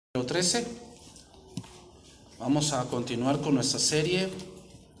13. Vamos a continuar con nuestra serie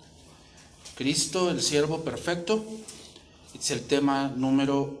Cristo, el siervo perfecto. Es el tema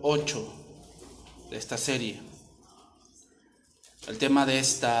número 8 de esta serie. El tema de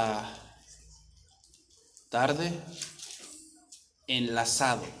esta tarde,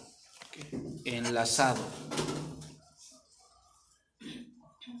 enlazado. Enlazado.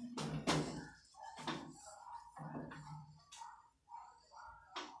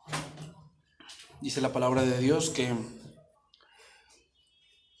 Dice la palabra de Dios que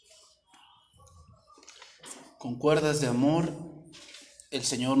con cuerdas de amor el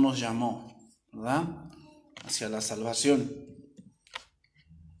Señor nos llamó, ¿verdad? Hacia la salvación.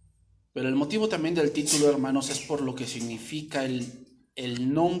 Pero el motivo también del título, hermanos, es por lo que significa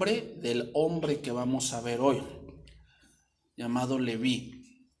el nombre del hombre que vamos a ver hoy, llamado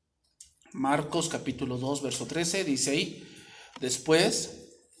Leví. Marcos capítulo 2, verso 13, dice ahí: después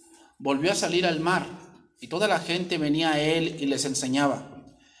volvió a salir al mar, y toda la gente venía a él y les enseñaba.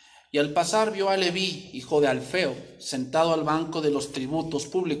 Y al pasar vio a Leví, hijo de Alfeo, sentado al banco de los tributos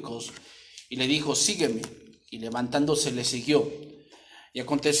públicos, y le dijo: sígueme. Y levantándose le siguió. Y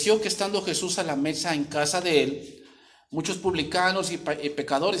aconteció que estando Jesús a la mesa en casa de él, muchos publicanos y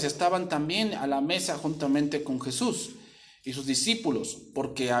pecadores estaban también a la mesa juntamente con Jesús y sus discípulos,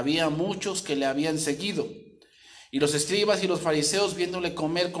 porque había muchos que le habían seguido. Y los escribas y los fariseos, viéndole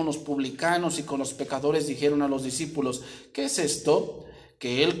comer con los publicanos y con los pecadores, dijeron a los discípulos: ¿qué es esto?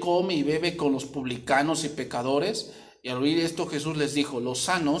 ¿Que él come y bebe con los publicanos y pecadores? Y al oír esto Jesús les dijo: los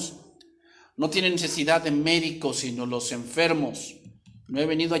sanos no tienen necesidad de médicos, sino los enfermos. No he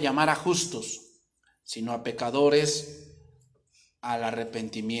venido a llamar a justos, sino a pecadores al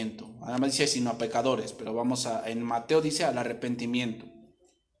arrepentimiento. Además dice sino a pecadores, pero en Mateo dice al arrepentimiento.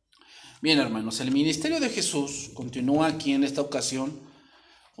 Bien, hermanos, el ministerio de Jesús continúa aquí en esta ocasión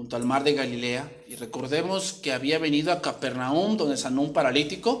junto al mar de Galilea, y recordemos que había venido a Capernaum, donde sanó un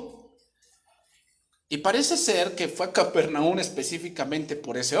paralítico, y parece ser que fue a Capernaum específicamente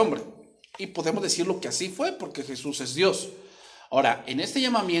por ese hombre, y podemos decirlo que así fue porque Jesús es Dios. Ahora, en este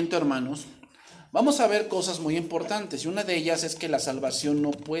llamamiento, hermanos, vamos a ver cosas muy importantes, y una de ellas es que la salvación no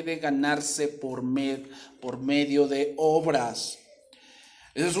puede ganarse por medio de obras.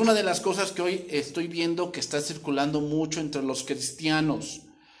 Esa es una de las cosas que hoy estoy viendo que está circulando mucho entre los cristianos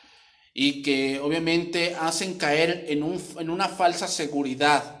y que obviamente hacen caer en una falsa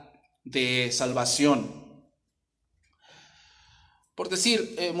seguridad de salvación. Por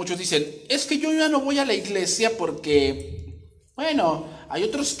decir, muchos dicen: es que yo ya no voy a la iglesia porque, bueno, hay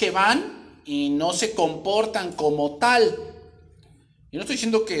otros que van y no se comportan como tal. Y no estoy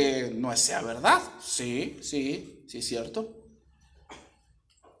diciendo que no sea verdad, sí, es cierto.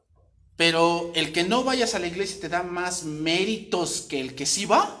 Pero el que no vayas a la iglesia te da más méritos que el que sí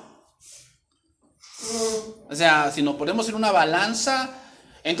va. O sea, si nos ponemos en una balanza,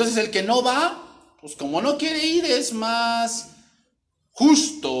 entonces el que no va, pues como no quiere ir, es más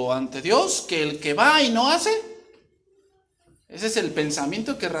justo ante Dios que el que va y no hace. Ese es el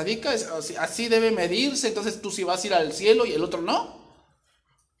pensamiento que radica, así debe medirse. Entonces tú sí vas a ir al cielo y el otro no,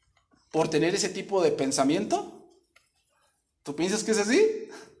 por tener ese tipo de pensamiento. ¿Tú piensas que es así?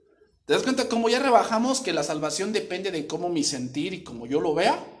 ¿Te das cuenta cómo ya rebajamos que la salvación depende de cómo mi sentir y cómo yo lo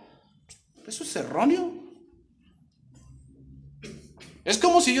vea? Eso es erróneo. Es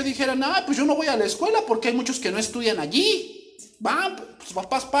como si yo dijera: pues yo no voy a la escuela porque hay muchos que no estudian allí. Van, sus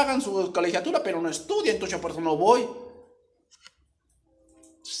papás pagan su colegiatura, pero no estudian, entonces yo por eso no voy.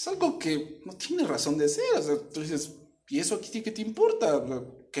 Es algo que no tiene razón de ser. O sea, tú dices: ¿y eso qué te importa?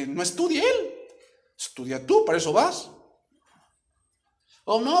 Que no estudie él. Estudia tú, para eso vas.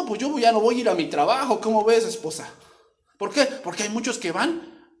 Oh, no, pues yo ya no voy a ir a mi trabajo. ¿Cómo ves, esposa? ¿Por qué? Porque hay muchos que van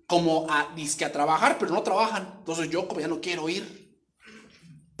como a trabajar, pero no trabajan. Entonces yo como ya no quiero ir,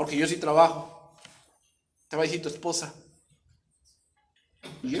 porque yo sí trabajo. Te va a decir tu esposa: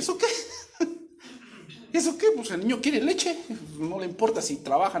 ¿y eso qué? ¿Y eso qué? Pues el niño quiere leche. No le importa si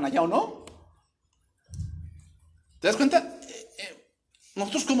trabajan allá o no. ¿Te das cuenta?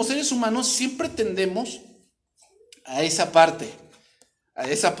 Nosotros como seres humanos siempre tendemos a esa parte,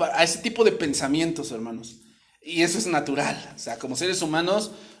 a ese tipo de pensamientos, hermanos. Y eso es natural. O sea, como seres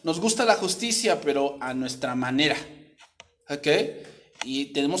humanos nos gusta la justicia, pero a nuestra manera. ¿Ok? Y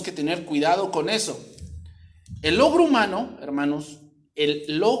tenemos que tener cuidado con eso. El logro humano, hermanos,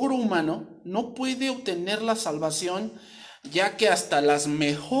 no puede obtener la salvación, ya que hasta las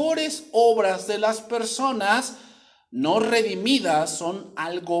mejores obras de las personas no redimidas son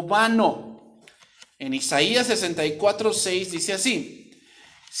algo vano. En Isaías 64:6 dice así: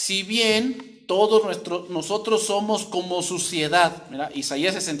 si bien nosotros somos como suciedad. Mira,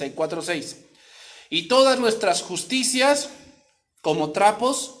 Isaías 64:6. Y todas nuestras justicias como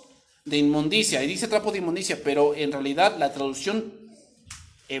trapos de inmundicia. Y dice trapo de inmundicia, pero en realidad la traducción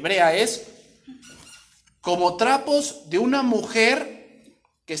hebrea es como trapos de una mujer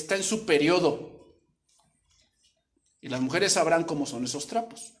que está en su periodo. Y las mujeres sabrán cómo son esos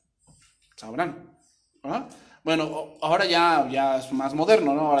trapos. Sabrán. ¿Ah? Bueno, ahora ya es más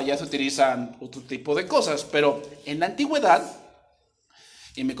moderno, ¿no? Ahora ya se utilizan otro tipo de cosas, pero en la antigüedad,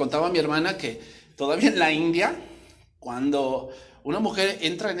 y me contaba mi hermana que todavía en la India, cuando una mujer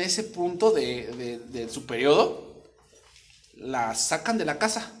entra en ese punto de su periodo, la sacan de la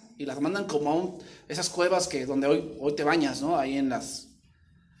casa y las mandan como a esas cuevas donde hoy te bañas, ¿no? Ahí en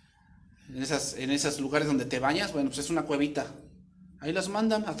esos lugares donde te bañas, bueno, pues es una cuevita. Ahí las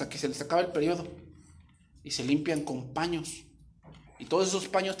mandan hasta que se les acaba el periodo. Y se limpian con paños. Y todos esos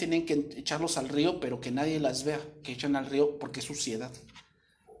paños tienen que echarlos al río, pero que nadie las vea, que echan al río porque es suciedad.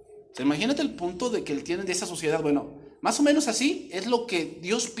 O sea, imagínate el punto de que tienen de esa suciedad. Bueno, más o menos así es lo que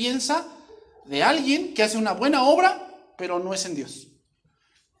Dios piensa de alguien que hace una buena obra, pero no es en Dios.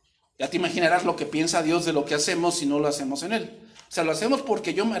 Ya te imaginarás lo que piensa Dios de lo que hacemos si no lo hacemos en Él. O sea, lo hacemos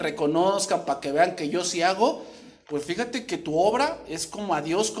porque yo me reconozca, para que vean que yo sí hago. Pues fíjate que tu obra es como a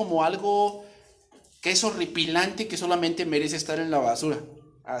Dios, como algo que es horripilante y que solamente merece estar en la basura.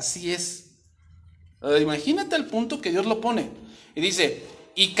 Así es. Imagínate el punto que Dios lo pone. Y dice,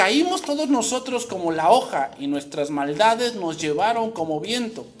 y caímos todos nosotros como la hoja, y nuestras maldades nos llevaron como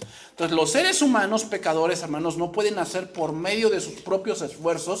viento. Entonces los seres humanos pecadores, hermanos, no pueden hacer por medio de sus propios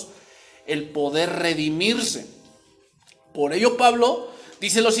esfuerzos el poder redimirse. Por ello Pablo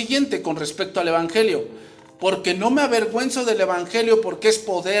dice lo siguiente con respecto al Evangelio: porque no me avergüenzo del Evangelio, porque es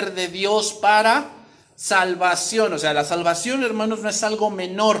poder de Dios para salvación. O sea, la salvación, hermanos, no es algo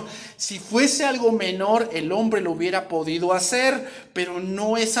menor. Si fuese algo menor, el hombre lo hubiera podido hacer, pero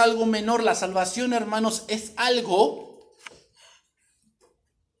no es algo menor. La salvación, hermanos, es algo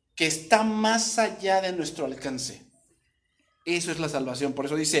que está más allá de nuestro alcance. Eso es la salvación. Por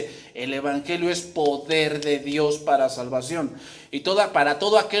eso dice, el Evangelio es poder de Dios para salvación. Y para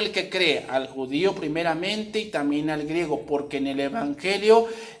todo aquel que cree, al judío primeramente y también al griego, porque en el Evangelio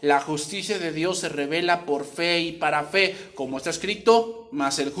la justicia de Dios se revela por fe y para fe, como está escrito,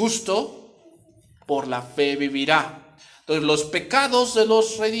 mas el justo por la fe vivirá. Entonces los pecados de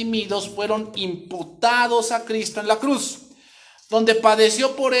los redimidos fueron imputados a Cristo en la cruz, donde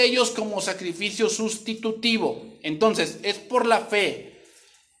padeció por ellos como sacrificio sustitutivo. Entonces, es por la fe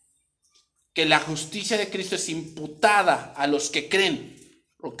que la justicia de Cristo es imputada a los que creen,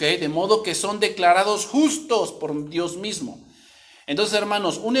 ¿ok? De modo que son declarados justos por Dios mismo. Entonces,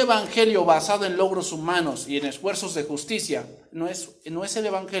 hermanos, un evangelio basado en logros humanos y en esfuerzos de justicia no es el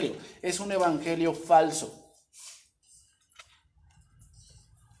evangelio, es un evangelio falso.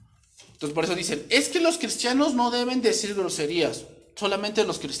 Entonces por eso dicen, es que los cristianos no deben decir groserías. ¿Solamente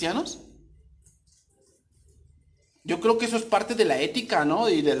los cristianos? Yo creo que eso es parte de la ética, ¿no?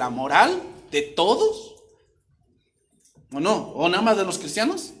 Y de la moral de todos. ¿O no? ¿O nada más de los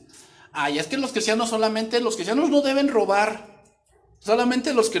cristianos? Y es que los cristianos no deben robar.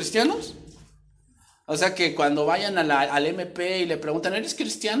 ¿Solamente los cristianos? O sea que cuando vayan al MP y le preguntan, ¿eres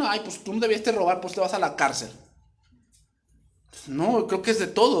cristiano? Pues tú no debiste robar, pues te vas a la cárcel. No, creo que es de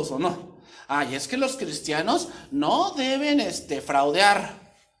todos, ¿o no? Y es que los cristianos no deben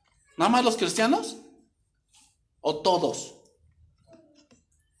fraudear. ¿Nada más los cristianos? ¿O todos?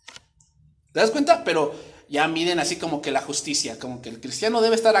 ¿Te das cuenta? Pero ya miden así como que la justicia, como que el cristiano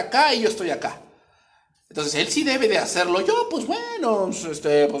debe estar acá y yo estoy acá. Entonces él sí debe de hacerlo. Yo, pues bueno,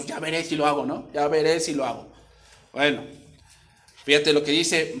 pues ya veré si lo hago, ¿no? Ya veré si lo hago. Bueno, fíjate lo que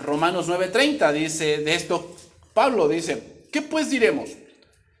dice Romanos 9:30, dice de esto, Pablo dice, ¿qué pues diremos?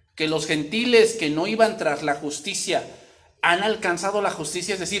 ¿Que los gentiles que no iban tras la justicia han alcanzado la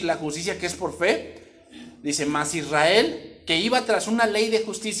justicia? Es decir, la justicia que es por fe. Dice, mas Israel, que iba tras una ley de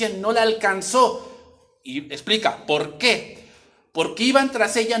justicia, no la alcanzó. Y explica, ¿por qué? Porque iban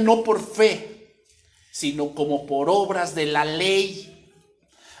tras ella no por fe, sino como por obras de la ley.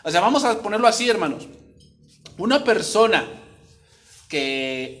 O sea, vamos a ponerlo así, hermanos. Una persona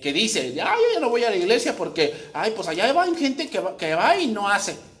que dice, yo ya no voy a la iglesia porque, pues allá va gente que va y no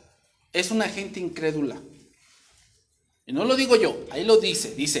hace. Es una gente incrédula. Y no lo digo yo, ahí lo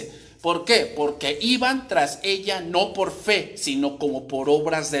dice. ¿Por qué? Porque iban tras ella no por fe, sino como por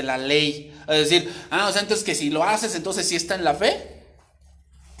obras de la ley. Es decir, o sea, entonces que si lo haces, entonces sí está en la fe.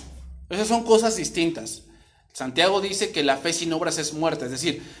 Esas son cosas distintas. Santiago dice que la fe sin obras es muerta. Es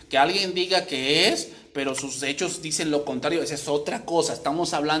decir, que alguien diga que es, pero sus hechos dicen lo contrario. Esa es otra cosa.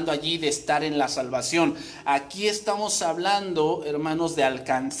 Estamos hablando allí de estar en la salvación. Aquí estamos hablando, hermanos, de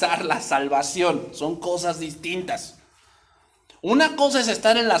alcanzar la salvación. Son cosas distintas. Una cosa es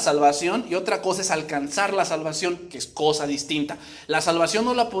estar en la salvación y otra cosa es alcanzar la salvación, que es cosa distinta. La salvación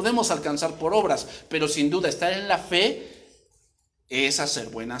no la podemos alcanzar por obras, pero sin duda estar en la fe es hacer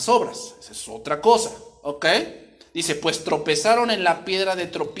buenas obras. Esa es otra cosa, ¿ok? Dice, pues tropezaron en la piedra de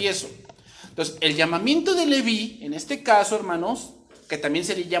tropiezo. Entonces, el llamamiento de Leví, en este caso, hermanos, que también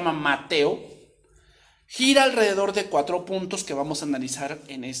se le llama Mateo, gira alrededor de 4 puntos que vamos a analizar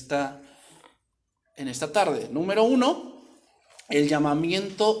en esta tarde. Número 1, el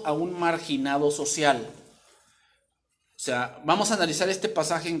llamamiento a un marginado social. O sea, vamos a analizar este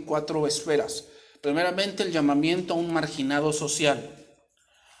pasaje en 4 esferas. Primeramente, el llamamiento a un marginado social.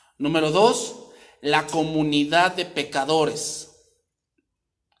 Número 2, la comunidad de pecadores.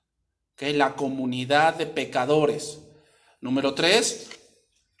 ¿Okay? La comunidad de pecadores. Número 3,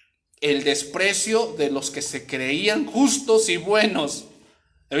 el desprecio de los que se creían justos y buenos.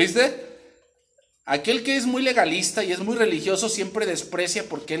 ¿Viste? Aquel que es muy legalista y es muy religioso siempre desprecia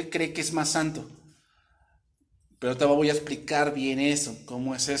porque él cree que es más santo. Pero te voy a explicar bien eso,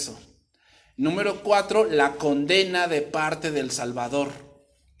 cómo es eso. Número 4, la condena de parte del Salvador.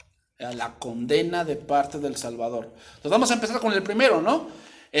 La condena de parte del Salvador. Entonces vamos a empezar con el primero, ¿no?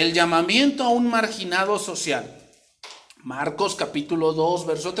 El llamamiento a un marginado social. Marcos capítulo 2,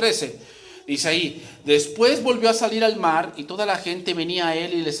 verso 13. Dice ahí, después volvió a salir al mar y toda la gente venía a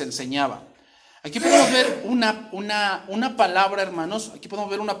él y les enseñaba. Aquí podemos ver una palabra, hermanos, aquí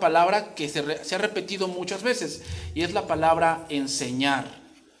podemos ver una palabra que se ha repetido muchas veces y es la palabra enseñar.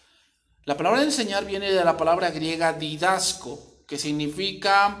 La palabra enseñar viene de la palabra griega didasco, que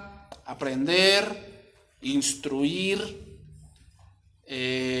significa aprender, instruir,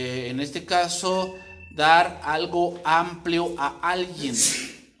 en este caso, dar algo amplio a alguien,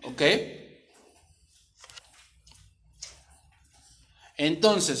 ¿ok?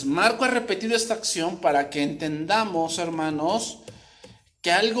 Entonces, Marco ha repetido esta acción para que entendamos, hermanos,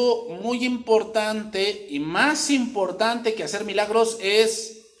 que algo muy importante y más importante que hacer milagros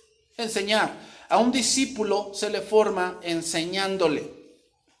es enseñar. A un discípulo se le forma enseñándole.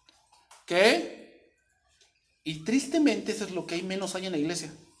 ¿Ok? Y tristemente eso es lo que menos hay en la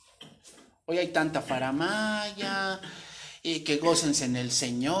iglesia. Hoy hay tanta faramaya, y que gócense en el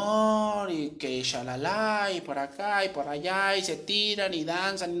Señor, y que shalala, y por acá, y por allá, y se tiran, y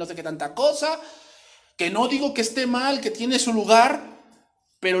danzan, y no sé qué tanta cosa, que no digo que esté mal, que tiene su lugar,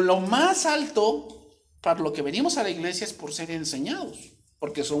 pero lo más alto para lo que venimos a la iglesia es por ser enseñados,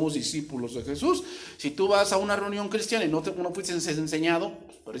 porque somos discípulos de Jesús. Si tú vas a una reunión cristiana y no fuiste enseñado,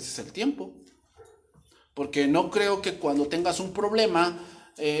 pues pareces el tiempo, porque no creo que cuando tengas un problema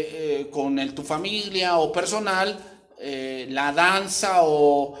con tu familia o personal, la danza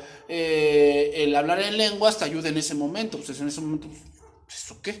o el hablar en lenguas te ayuda en ese momento. Pues en ese momento,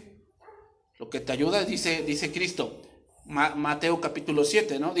 ¿eso qué? Lo que te ayuda, dice Cristo, Mateo capítulo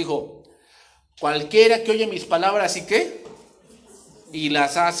 7, ¿no? Dijo, cualquiera que oye mis palabras y qué, y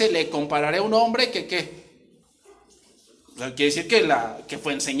las hace, le compararé a un hombre que qué. O sea, quiere decir que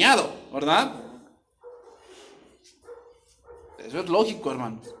fue enseñado, ¿verdad? Eso es lógico,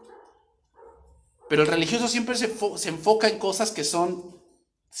 hermanos. Pero el religioso siempre se enfoca en cosas que son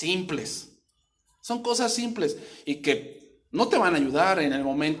simples. Son cosas simples y que no te van a ayudar en el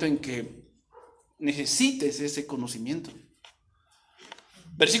momento en que necesites ese conocimiento.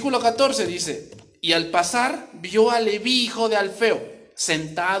 Versículo 14 dice, y al pasar vio a Leví, hijo de Alfeo,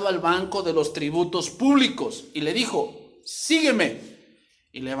 sentado al banco de los tributos públicos, y le dijo, sígueme.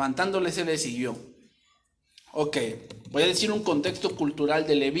 Y levantándole se le siguió. Ok, voy a decir un contexto cultural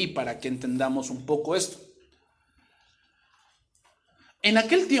de Leví para que entendamos un poco esto. En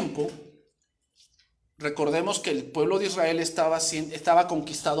aquel tiempo, recordemos que el pueblo de Israel estaba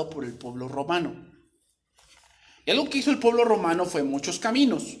conquistado por el pueblo romano. Y algo que hizo el pueblo romano fue muchos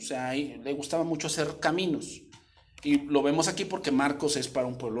caminos, o sea, le gustaba mucho hacer caminos. Y lo vemos aquí porque Marcos es para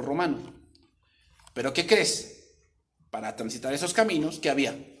un pueblo romano. Pero ¿qué crees? Para transitar esos caminos, ¿qué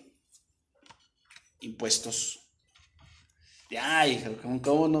había? Impuestos. Ay,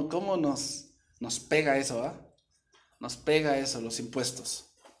 ¿cómo nos pega eso? ¿Ah? Nos pega eso, los impuestos.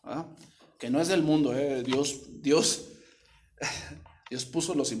 ¿Ah? Que no es del mundo, Dios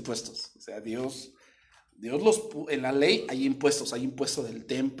puso los impuestos. O sea, Dios en la ley hay impuestos del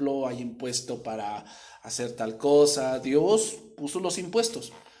templo, hay impuesto para hacer tal cosa. Dios puso los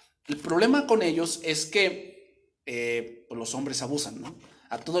impuestos. El problema con ellos es que los hombres abusan, ¿no?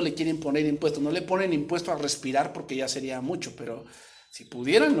 A todo le quieren poner impuestos. No le ponen impuesto a respirar porque ya sería mucho, pero si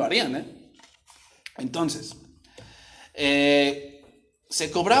pudieran lo harían, ¿eh? Entonces,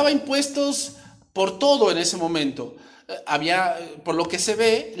 se cobraba impuestos por todo en ese momento. Por lo que se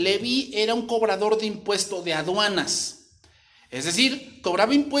ve, Leví era un cobrador de impuestos de aduanas. Es decir,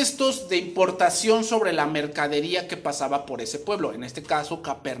 cobraba impuestos de importación sobre la mercadería que pasaba por ese pueblo. En este caso,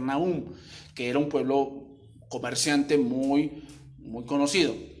 Capernaum, que era un pueblo comerciante muy, muy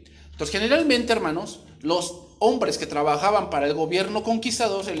conocido. Entonces, generalmente, hermanos, los hombres que trabajaban para el gobierno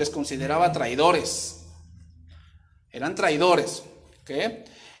conquistador se les consideraba traidores. Eran traidores. ¿Okay?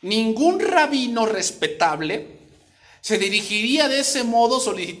 Ningún rabino respetable se dirigiría de ese modo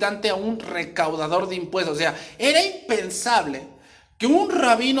solicitante a un recaudador de impuestos. O sea, era impensable que un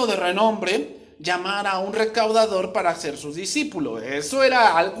rabino de renombre llamara a un recaudador para ser su discípulo. Eso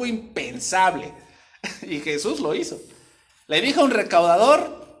era algo impensable. Y Jesús lo hizo. Le dijo a un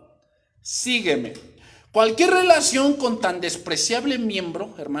recaudador: sígueme. Cualquier relación con tan despreciable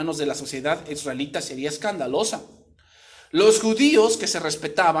miembro, hermanos, de la sociedad israelita sería escandalosa. Los judíos que se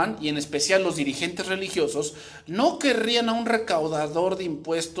respetaban, y en especial los dirigentes religiosos, no querrían a un recaudador de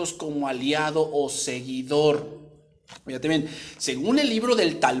impuestos como aliado o seguidor. Fíjate bien, según el libro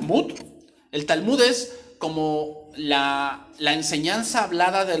del Talmud, el Talmud es como la enseñanza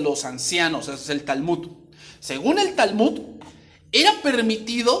hablada de los ancianos, ese es el Talmud. Según el Talmud, era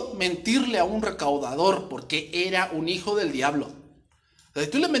permitido mentirle a un recaudador porque era un hijo del diablo. Si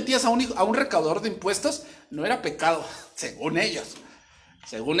tú le mentías a un recaudador de impuestos, no era pecado, según ellos.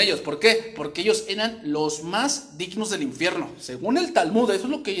 Según ellos, ¿por qué? Porque ellos eran los más dignos del infierno. Según el Talmud, eso es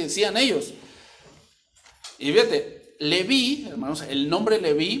lo que decían ellos. Y fíjate, Leví, hermanos, el nombre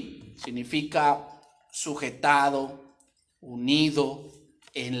Leví significa sujetado, unido,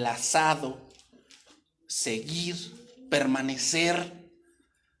 enlazado, seguir, permanecer.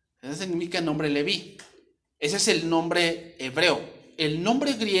 Ese significa el nombre Leví. Ese es el nombre hebreo. El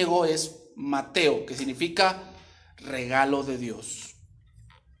nombre griego es Mateo, que significa regalo de Dios.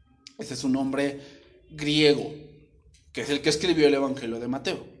 Ese es un nombre griego, que es el que escribió el Evangelio de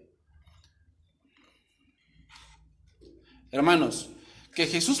Mateo. Hermanos, que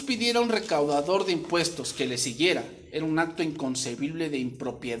Jesús pidiera a un recaudador de impuestos que le siguiera era un acto inconcebible de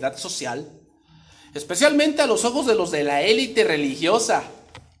impropiedad social, especialmente a los ojos de los de la élite religiosa.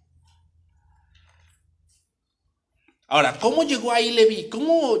 Ahora, ¿cómo llegó ahí Leví?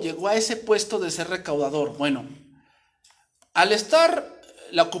 ¿Cómo llegó a ese puesto de ser recaudador? Bueno, al estar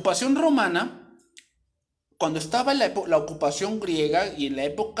la ocupación romana, cuando estaba la ocupación griega y en la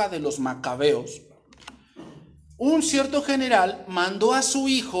época de los macabeos, un cierto general mandó a su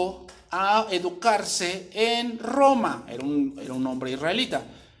hijo a educarse en Roma. Era un hombre israelita.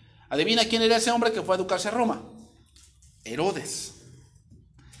 Adivina quién era ese hombre que fue a educarse a Roma. Herodes.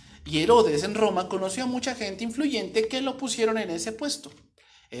 Y Herodes en Roma conoció a mucha gente influyente que lo pusieron en ese puesto.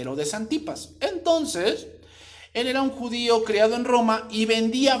 Herodes Antipas. Entonces, él era un judío criado en Roma y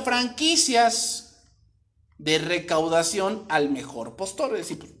vendía franquicias de recaudación al mejor postor. Es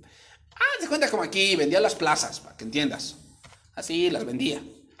decir, se cuenta como aquí, vendía las plazas, para que entiendas. Así las vendía.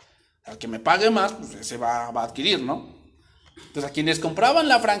 Al que me pague más, pues ese va a adquirir, ¿no? Entonces, a quienes compraban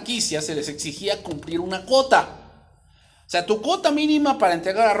la franquicia se les exigía cumplir una cuota. O sea, tu cuota mínima para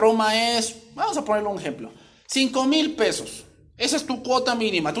entregar a Roma es, vamos a ponerle un ejemplo, 5,000 pesos. Esa es tu cuota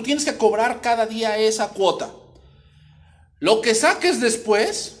mínima. Tú tienes que cobrar cada día esa cuota. Lo que saques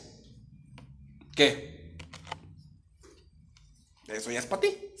después, ¿qué? Eso ya es para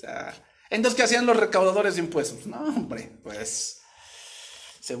ti. O sea, entonces, ¿qué hacían los recaudadores de impuestos? No, hombre, pues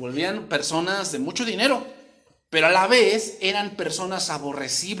se volvían personas de mucho dinero, pero a la vez eran personas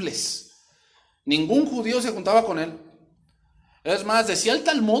aborrecibles. Ningún judío se juntaba con él. Es más, decía el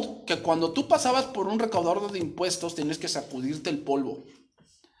Talmud que cuando tú pasabas por un recaudador de impuestos tenías que sacudirte el polvo.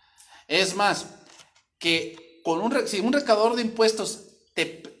 Es más, que si un recaudador de impuestos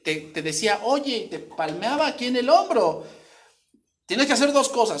te decía, oye, te palmeaba aquí en el hombro, tienes que hacer dos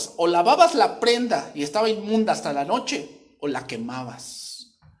cosas: o lavabas la prenda y estaba inmunda hasta la noche, o la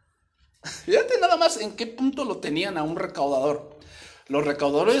quemabas. Fíjate nada más en qué punto lo tenían a un recaudador. Los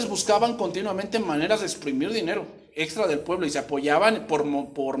recaudadores buscaban continuamente maneras de exprimir dinero extra del pueblo y se apoyaban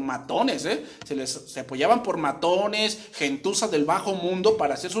por matones, se apoyaban por matones, gentuza del bajo mundo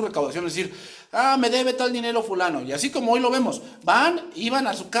para hacer su recaudación. Es decir, me debe tal dinero fulano. Y así como hoy lo vemos, iban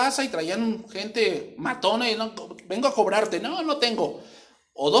a su casa y traían gente matona y no, vengo a cobrarte. No tengo.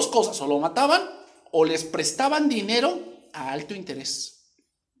 O dos cosas, o lo mataban o les prestaban dinero a alto interés.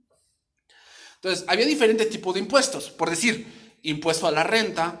 Entonces, había diferentes tipos de impuestos. Por decir, impuesto a la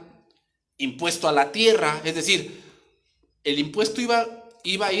renta, impuesto a la tierra. Es decir, el impuesto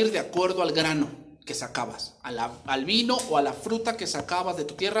iba a ir de acuerdo al grano que sacabas, al vino o a la fruta que sacabas de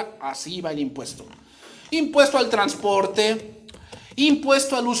tu tierra, así iba el impuesto. Impuesto al transporte,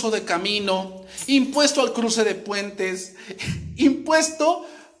 impuesto al uso de camino, impuesto al cruce de puentes, impuesto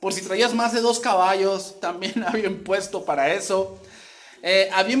por si traías más de 2 caballos, también había impuesto para eso.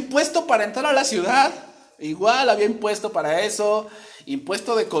 Había impuesto para entrar a la ciudad, igual había impuesto para eso.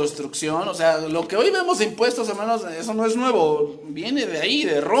 Impuesto de construcción, o sea, lo que hoy vemos de impuestos, hermanos, eso no es nuevo, viene de ahí,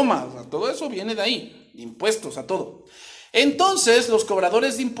 de Roma, o sea, todo eso viene de ahí, impuestos a todo. Entonces, los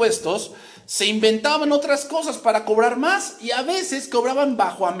cobradores de impuestos se inventaban otras cosas para cobrar más y a veces cobraban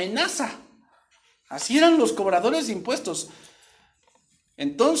bajo amenaza. Así eran los cobradores de impuestos.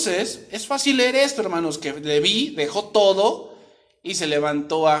 Entonces, es fácil leer esto, hermanos, que Leví dejó todo y se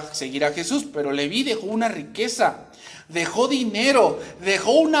levantó a seguir a Jesús, pero Leví dejó una riqueza. Dejó dinero,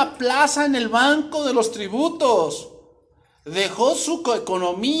 dejó una plaza en el banco de los tributos, dejó su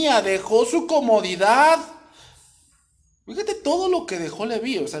economía, dejó su comodidad. Fíjate todo lo que dejó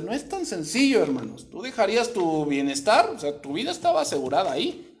Leví, o sea, no es tan sencillo, hermanos. Tú dejarías tu bienestar, o sea, tu vida estaba asegurada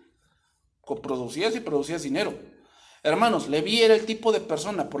ahí. Producías y producías dinero. Hermanos, Leví era el tipo de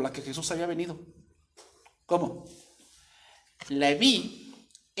persona por la que Jesús había venido. ¿Cómo? Leví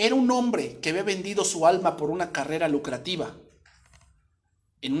era un hombre que había vendido su alma por una carrera lucrativa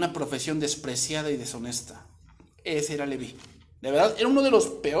en una profesión despreciada y deshonesta. Ese era Leví. De verdad, era uno de los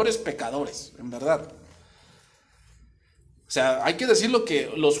peores pecadores, en verdad. O sea, hay que decirlo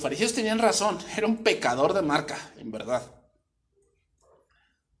que los fariseos tenían razón. Era un pecador de marca, en verdad.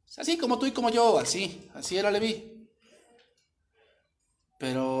 Así como tú y como yo, así era Leví.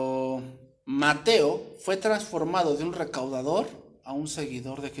 Pero Mateo fue transformado de un recaudador a un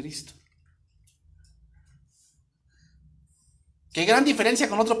seguidor de Cristo. Qué gran diferencia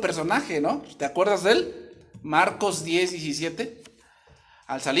con otro personaje, ¿no? ¿Te acuerdas de él? Marcos 10:17.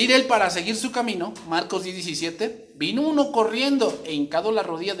 Al salir él para seguir su camino, Marcos 10:17, vino uno corriendo e hincado la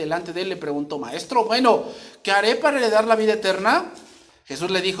rodilla delante de él le preguntó: Maestro, bueno, ¿qué haré para heredar la vida eterna?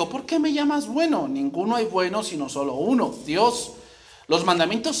 Jesús le dijo: ¿por qué me llamas bueno? Ninguno hay bueno sino solo uno, Dios. Los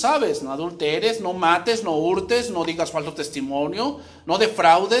mandamientos sabes: no adulteres, no mates, no hurtes, no digas falso testimonio, no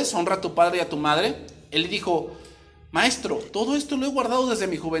defraudes, honra a tu padre y a tu madre. Él le dijo: Maestro, todo esto lo he guardado desde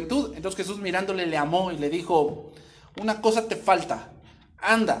mi juventud. Entonces Jesús, mirándole, le amó y le dijo: una cosa te falta.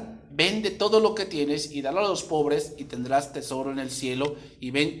 Anda, vende todo lo que tienes y dalo a los pobres y tendrás tesoro en el cielo,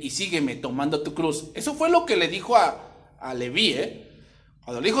 y ven y sígueme tomando tu cruz. Eso fue lo que le dijo a Leví,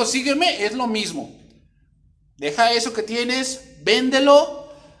 Cuando le dijo sígueme, es lo mismo. Deja eso que tienes, véndelo,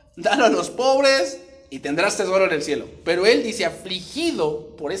 dalo a los pobres y tendrás tesoro en el cielo. Pero él dice,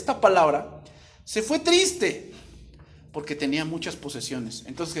 afligido por esta palabra, se fue triste porque tenía muchas posesiones.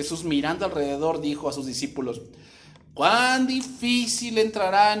 Entonces Jesús, mirando alrededor, dijo a sus discípulos: cuán difícil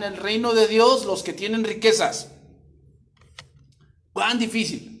entrará en el reino de Dios los que tienen riquezas. Cuán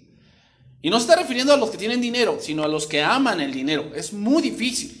difícil. Y no se está refiriendo a los que tienen dinero, sino a los que aman el dinero. Es muy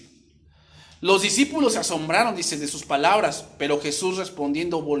difícil. Los discípulos se asombraron, dice, de sus palabras, pero Jesús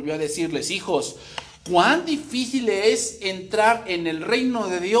respondiendo volvió a decirles: hijos, cuán difícil es entrar en el reino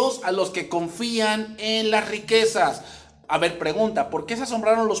de Dios a los que confían en las riquezas. A ver, pregunta, ¿por qué se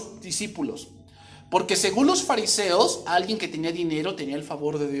asombraron los discípulos? Porque según los fariseos, alguien que tenía dinero tenía el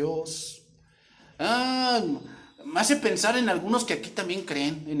favor de Dios. Me hace pensar en algunos que aquí también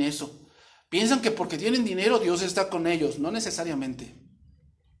creen en eso. Piensan que porque tienen dinero Dios está con ellos. No necesariamente.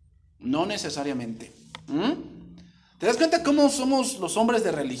 No necesariamente. ¿Te das cuenta cómo somos los hombres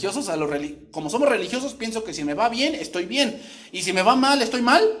de religiosos? Como somos religiosos, pienso que si me va bien, estoy bien. Y si me va mal, estoy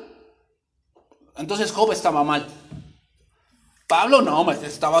mal. Entonces Job estaba mal. Pablo, no, hombre,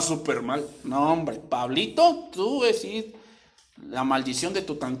 estaba súper mal. No, hombre, Pablito, tú decís, la maldición de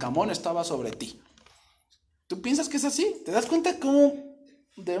Tutankamón estaba sobre ti. ¿Tú piensas que es así? ¿Te das cuenta cómo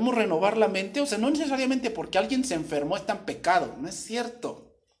debemos renovar la mente? O sea, no necesariamente porque alguien se enfermó está en pecado. No es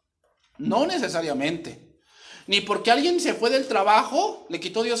cierto. No necesariamente. Ni porque alguien se fue del trabajo, le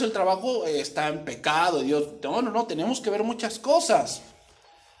quitó Dios el trabajo, está en pecado. Dios, no, tenemos que ver muchas cosas.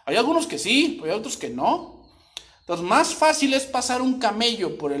 Hay algunos que sí, pero hay otros que no. Entonces, más fácil es pasar un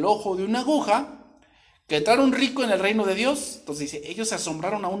camello por el ojo de una aguja que entrar un rico en el reino de Dios. Entonces dice, ellos se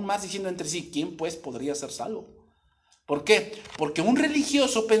asombraron aún más diciendo entre sí, ¿quién pues podría ser salvo? ¿Por qué? Porque un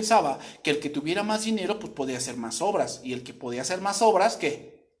religioso pensaba que el que tuviera más dinero pues podía hacer más obras, y el que podía hacer más obras,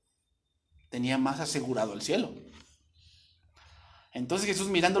 ¿qué? Tenía más asegurado el cielo. Entonces Jesús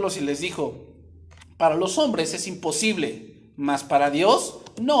mirándolos y les dijo, para los hombres es imposible, mas para Dios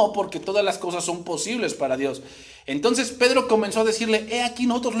no, porque todas las cosas son posibles para Dios. Entonces Pedro comenzó a decirle, he aquí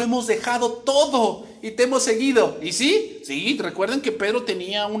nosotros lo hemos dejado todo y te hemos seguido. ¿Y sí, recuerden que Pedro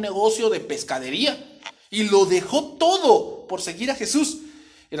tenía un negocio de pescadería y lo dejó todo por seguir a Jesús.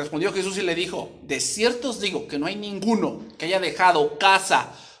 Y respondió Jesús y le dijo: de cierto os digo que no hay ninguno que haya dejado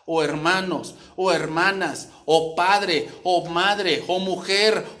casa, o hermanos, o hermanas, o padre, o madre, o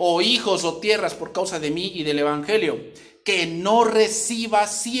mujer, o hijos, o tierras por causa de mí y del evangelio, que no reciba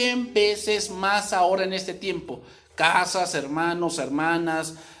 100 veces más ahora en este tiempo, casas, hermanos,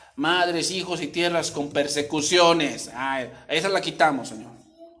 hermanas, madres, hijos y tierras con persecuciones. Esa la quitamos, Señor.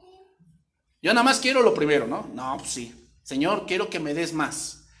 Yo nada más quiero lo primero, ¿no? No, pues sí. Señor, quiero que me des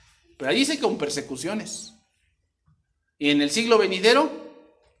más. Pero ahí dice con persecuciones. Y en el siglo venidero,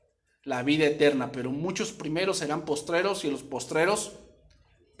 la vida eterna. Pero muchos primeros serán postreros y los postreros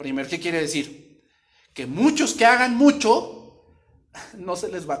primero. ¿Qué quiere decir? Que muchos que hagan mucho, no se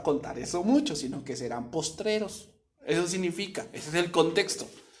les va a contar eso mucho, sino que serán postreros. Eso significa, ese es el contexto.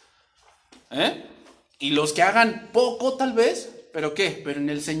 Y los que hagan poco tal vez, ¿pero qué? Pero en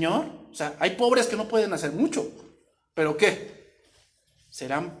el Señor, o sea, hay pobres que no pueden hacer mucho, ¿pero qué?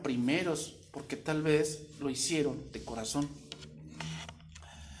 Serán primeros, porque tal vez lo hicieron de corazón.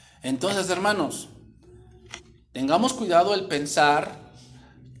 Entonces, hermanos, tengamos cuidado el pensar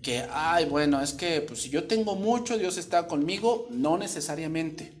que, bueno, es que pues, si yo tengo mucho, Dios está conmigo. No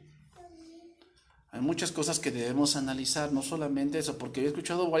necesariamente. Hay muchas cosas que debemos analizar, no solamente eso, porque he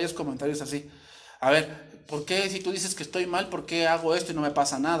escuchado varios comentarios así. A ver, ¿por qué si tú dices que estoy mal, por qué hago esto y no me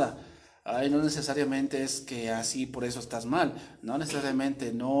pasa nada? No necesariamente es que así por eso estás mal. No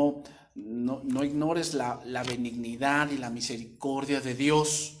necesariamente, no ignores la benignidad y la misericordia de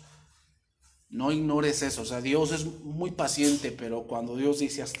Dios. No ignores eso. O sea, Dios es muy paciente, pero cuando Dios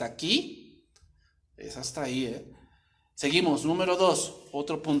dice hasta aquí, es hasta ahí, Seguimos, número 2,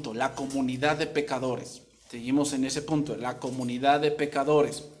 otro punto, la comunidad de pecadores. Seguimos en ese punto, la comunidad de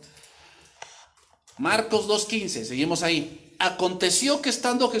pecadores. Marcos 2:15, seguimos ahí. Aconteció que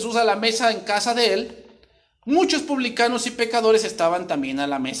estando Jesús a la mesa en casa de él, muchos publicanos y pecadores estaban también a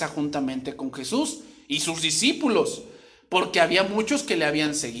la mesa juntamente con Jesús y sus discípulos, porque había muchos que le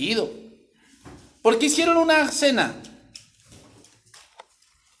habían seguido. ¿Por qué hicieron una cena?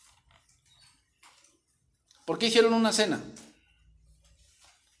 ¿Por qué hicieron una cena?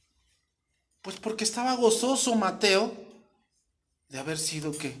 Pues porque estaba gozoso Mateo de haber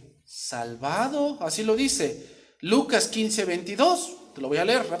sido, ¿qué? Salvado, así lo dice. Lucas 15:22, te lo voy a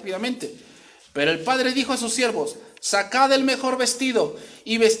leer rápidamente. Pero el padre dijo a sus siervos: sacad el mejor vestido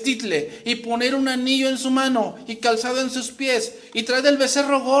y vestidle, y poner un anillo en su mano y calzado en sus pies, y traed el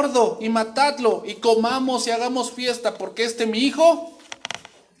becerro gordo y matadlo, y comamos y hagamos fiesta, porque mi hijo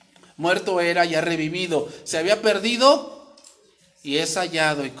muerto era y ha revivido, se había perdido y es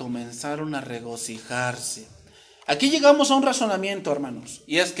hallado. Y comenzaron a regocijarse. Aquí llegamos a un razonamiento, hermanos,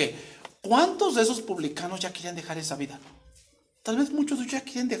 y es que ¿cuántos de esos publicanos ya querían dejar esa vida? Tal vez muchos de ellos ya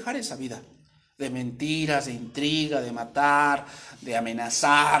quieren dejar esa vida de mentiras, de intriga, de matar, de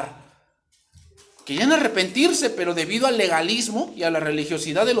amenazar. Querían arrepentirse, pero debido al legalismo y a la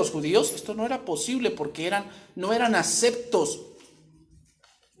religiosidad de los judíos, esto no era posible porque no eran aceptos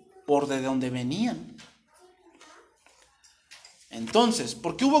por de donde venían. Entonces,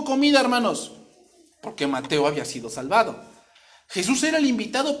 ¿por qué hubo comida, hermanos? Porque Mateo había sido salvado. Jesús era el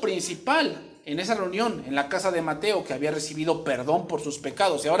invitado principal en esa reunión, en la casa de Mateo, que había recibido perdón por sus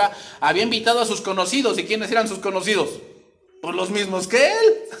pecados. Y ahora había invitado a sus conocidos. ¿Y quiénes eran sus conocidos? Pues los mismos que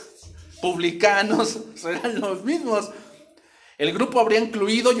él. Publicanos, eran los mismos. El grupo habría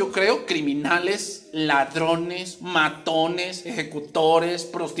incluido, yo creo, criminales, ladrones, matones, ejecutores,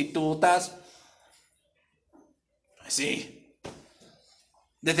 prostitutas. Sí.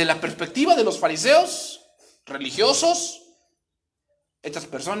 Desde la perspectiva de los fariseos religiosos, estas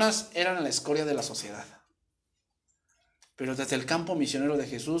personas eran la escoria de la sociedad. Pero desde el campo misionero de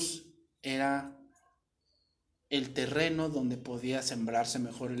Jesús era el terreno donde podía sembrarse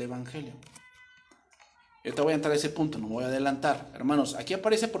mejor el evangelio. Yo te voy a entrar a ese punto, no me voy a adelantar. Hermanos, aquí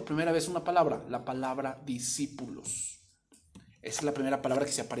aparece por primera vez una palabra, la palabra discípulos. Esa es la primera palabra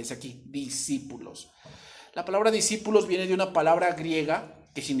que se aparece aquí, discípulos. La palabra discípulos viene de una palabra griega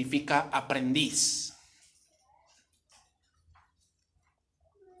que significa aprendiz.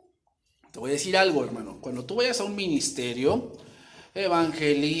 Te voy a decir algo, hermano. Cuando tú vayas a un ministerio,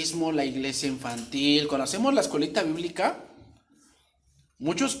 evangelismo, la iglesia infantil, cuando hacemos la escuelita bíblica,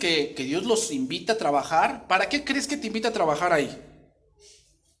 muchos que Dios los invita a trabajar, ¿para qué crees que te invita a trabajar ahí?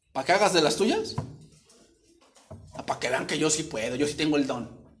 ¿Para que hagas de las tuyas? Para que vean que yo sí puedo, yo sí tengo el don.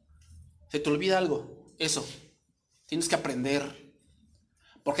 Se te olvida algo, eso. Tienes que aprender.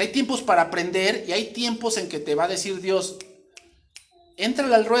 Porque hay tiempos para aprender y hay tiempos en que te va a decir Dios,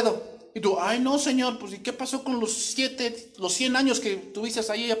 éntrale al ruedo. Y tú, no, Señor, pues ¿y qué pasó con los 100 años que tuviste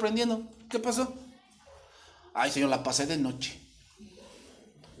ahí aprendiendo? ¿Qué pasó? Señor, la pasé de noche.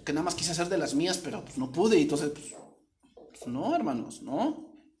 que nada más quise hacer de las mías, pero pues no pude, y entonces, pues no, hermanos,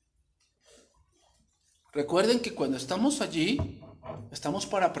 no. Recuerden que cuando estamos allí, estamos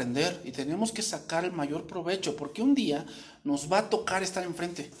para aprender y tenemos que sacar el mayor provecho, porque un día nos va a tocar estar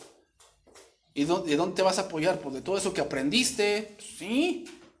enfrente. ¿Y de dónde te vas a apoyar? Pues de todo eso que aprendiste, sí.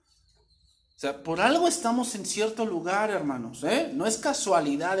 O sea, por algo estamos en cierto lugar, hermanos, ¿eh? No es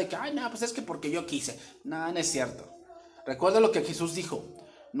casualidad de que, ay, no, pues es que porque yo quise. No, no es cierto. Recuerda lo que Jesús dijo.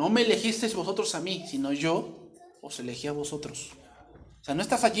 No me elegisteis vosotros a mí, sino yo os elegí a vosotros. O sea, no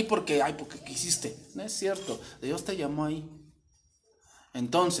estás allí porque quisiste. No es cierto. Dios te llamó ahí.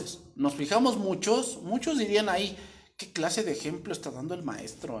 Entonces, nos fijamos muchos dirían ahí, ¿qué clase de ejemplo está dando el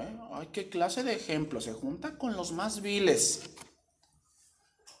maestro? Ay, qué clase de ejemplo. Se junta con los más viles.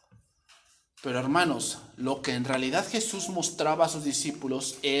 Pero hermanos, lo que en realidad Jesús mostraba a sus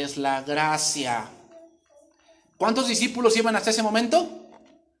discípulos es la gracia. ¿Cuántos discípulos iban hasta ese momento?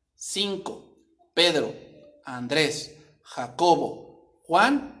 5. Pedro, Andrés, Jacobo,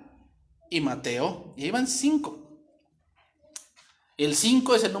 Juan y Mateo. Y iban 5. El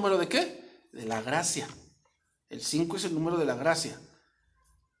 5 es el número ¿de qué? De la gracia. El 5 es el número de la gracia.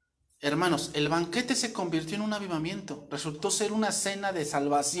 Hermanos, el banquete se convirtió en un avivamiento. Resultó ser una cena de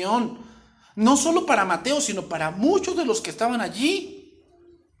salvación. No solo para Mateo, sino para muchos de los que estaban allí.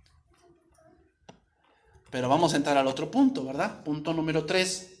 Pero vamos a entrar al otro punto, ¿verdad? Punto número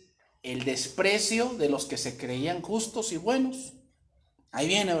 3. El desprecio de los que se creían justos y buenos. Ahí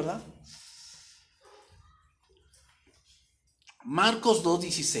viene, ¿verdad? Marcos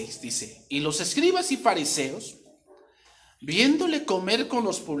 2:16 dice, y los escribas y fariseos, viéndole comer con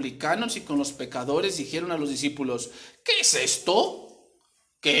los publicanos y con los pecadores, dijeron a los discípulos, ¿qué es esto?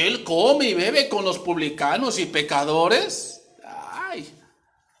 ¿Que él come y bebe con los publicanos y pecadores? Ay.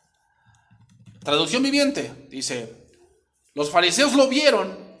 Traducción viviente, dice, los fariseos lo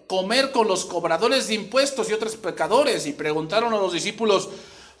vieron comer con los cobradores de impuestos y otros pecadores y preguntaron a los discípulos,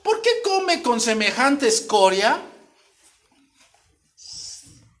 ¿por qué come con semejante escoria?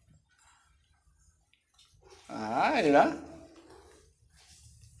 ¿Verdad?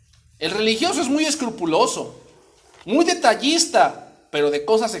 El religioso es muy escrupuloso, muy detallista, pero de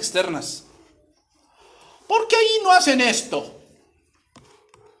cosas externas. ¿Por qué ahí no hacen esto?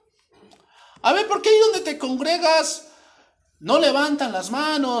 A ver, ¿por qué ahí donde te congregas no levantan las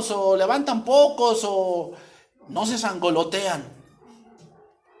manos o levantan pocos o no se sangolotean?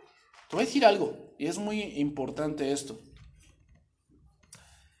 Te voy a decir algo, y es muy importante esto.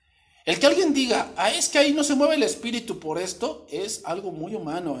 El que alguien diga, es que ahí no se mueve el espíritu por esto, es algo muy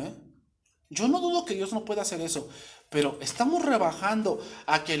humano, ¿eh? Yo no dudo que Dios no pueda hacer eso, pero estamos rebajando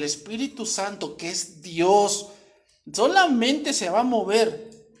a que el Espíritu Santo, que es Dios, solamente se va a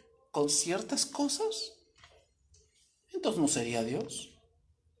mover con ciertas cosas. Entonces no sería Dios.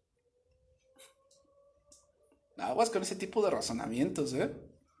 Aguas con ese tipo de razonamientos, ¿eh?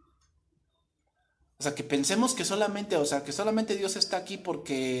 O sea, que pensemos que solamente Dios está aquí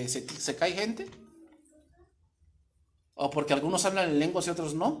porque se cae gente. O porque algunos hablan en lenguas y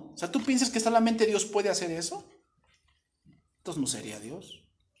otros no. O sea, ¿tú piensas que solamente Dios puede hacer eso? Entonces no sería Dios.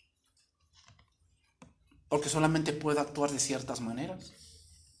 Porque solamente puede actuar de ciertas maneras.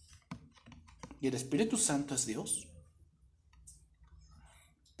 Y el Espíritu Santo es Dios.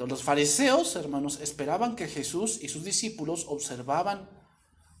 Entonces, los fariseos, hermanos, esperaban que Jesús y sus discípulos observaban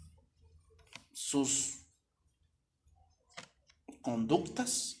sus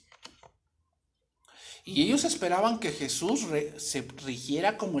conductas. Y ellos esperaban que Jesús se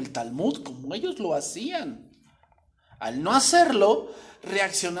rigiera como el Talmud, como ellos lo hacían. Al no hacerlo,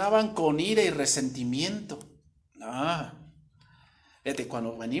 reaccionaban con ira y resentimiento. Fíjate,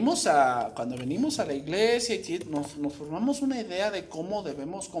 cuando venimos a la iglesia nos formamos una idea de cómo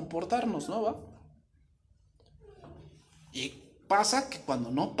debemos comportarnos, ¿no? ¿Va? Y pasa que cuando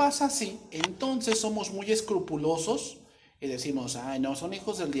no pasa así, entonces somos muy escrupulosos y decimos, no, son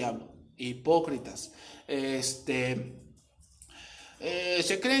hijos del diablo, hipócritas, se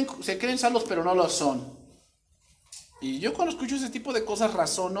creen salvos pero no lo son. Y yo cuando escucho ese tipo de cosas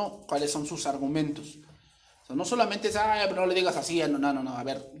razono cuáles son sus argumentos. O sea, no solamente es, no le digas así, no, a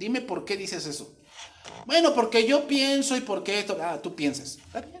ver, dime por qué dices eso. Bueno, porque yo pienso y porque esto, tú piensas,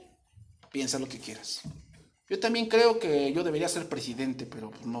 está bien, piensa lo que quieras. Yo también creo que yo debería ser presidente,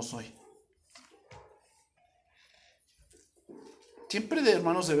 pero no soy. Siempre,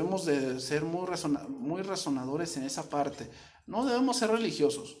 hermanos, debemos de ser muy razonadores en esa parte. No debemos ser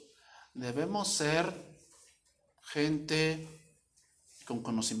religiosos. Debemos ser gente con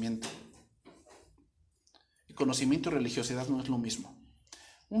conocimiento. Y conocimiento y religiosidad no es lo mismo.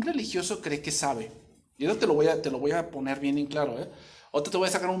 Un religioso cree que sabe. Y eso te lo voy a poner bien en claro, ¿eh? Otro te voy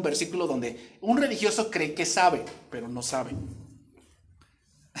a sacar un versículo donde un religioso cree que sabe, pero no sabe.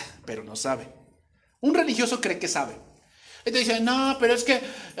 Pero no sabe. Un religioso cree que sabe. Y te dicen, no, pero es que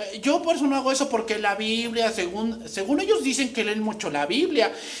yo por eso no hago eso, porque la Biblia, según ellos dicen que leen mucho la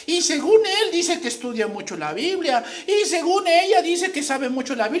Biblia, y según él dice que estudia mucho la Biblia, y según ella dice que sabe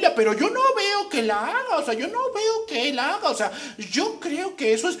mucho la Biblia, pero yo no veo que la haga, o sea, yo no veo que él haga, o sea, yo creo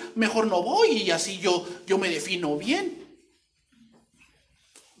que eso es, mejor no voy y así yo me defino bien.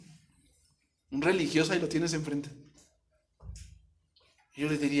 Un religioso ahí lo tienes enfrente. Yo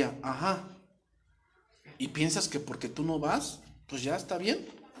le diría, ajá. ¿Y piensas que porque tú no vas, pues ya está bien?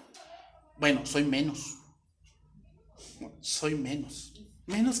 Bueno, soy menos. Soy menos.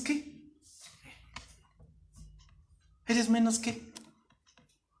 ¿Menos qué? ¿Eres menos qué?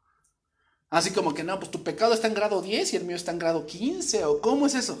 Así como que no, pues tu pecado está en grado 10 y el mío está en grado 15, ¿o cómo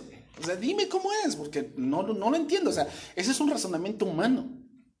es eso? O sea, dime cómo es, porque no lo entiendo. O sea, ese es un razonamiento humano.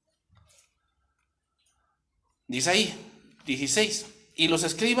 Dice ahí, 16. Y los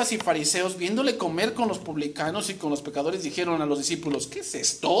escribas y fariseos, viéndole comer con los publicanos y con los pecadores, dijeron a los discípulos, ¿qué es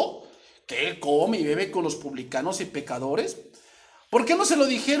esto? ¿Que él come y bebe con los publicanos y pecadores? ¿Por qué no se lo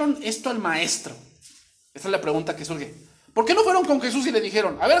dijeron esto al maestro? Esta es la pregunta que surge. ¿Por qué no fueron con Jesús y le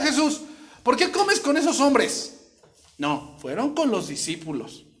dijeron, a ver Jesús, ¿por qué comes con esos hombres? No, fueron con los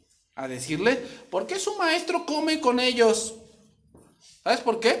discípulos a decirle, ¿por qué su maestro come con ellos? ¿Sabes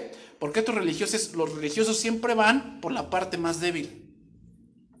por qué? Porque los religiosos siempre van por la parte más débil.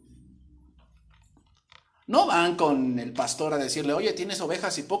 No van con el pastor a decirle, oye, tienes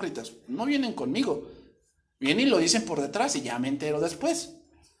ovejas hipócritas. No vienen conmigo. Vienen y lo dicen por detrás y ya me entero después.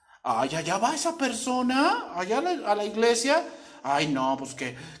 Ay, allá va esa persona, allá a la iglesia. Ay, no, pues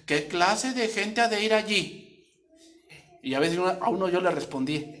 ¿qué clase de gente ha de ir allí? Y a veces a uno yo le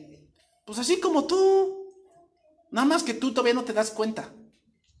respondí, pues así como tú. Nada más que tú todavía no te das cuenta.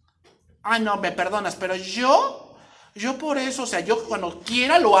 Ay, no, me perdonas, pero yo por eso, o sea, yo cuando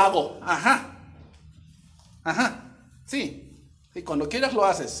quiera lo hago. Ajá, sí, cuando quieras lo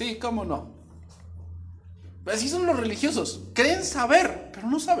haces, sí, cómo no. Pero así son los religiosos, creen saber, pero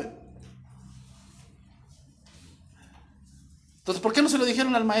no saben. Entonces, ¿por qué no se lo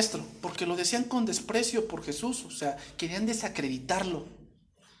dijeron al maestro? Porque lo decían con desprecio por Jesús, o sea, querían desacreditarlo.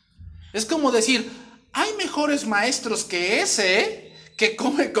 Es como decir, hay mejores maestros que ese, que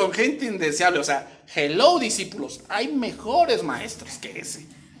come con gente indeseable. O sea, hello discípulos, hay mejores maestros que ese.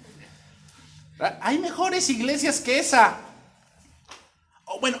 Hay mejores iglesias que esa.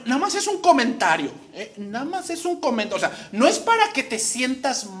 Bueno, nada más es un comentario. Nada más es un comentario. O sea, no es para que te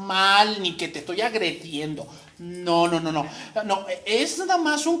sientas mal ni que te estoy agrediendo. No. No, es nada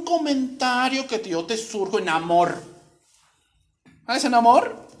más un comentario que yo te surjo en amor. ¿Es en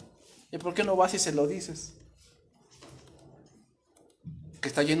amor? ¿Y por qué no vas y se lo dices? Que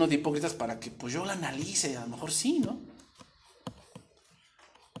está lleno de hipócritas para que pues yo lo analice. A lo mejor sí, ¿no?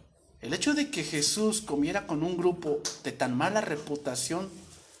 El hecho de que Jesús comiera con un grupo de tan mala reputación,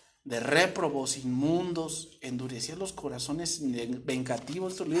 de réprobos, inmundos, endurecía los corazones vengativos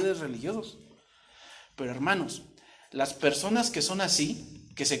de estos líderes religiosos. Pero hermanos, las personas que son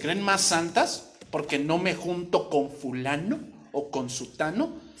así, que se creen más santas, porque no me junto con fulano o con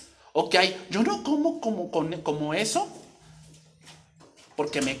sutano, o que yo no como eso,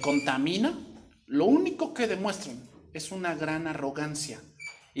 porque me contamina, lo único que demuestran es una gran arrogancia.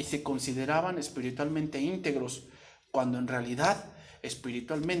 Y se consideraban espiritualmente íntegros, cuando en realidad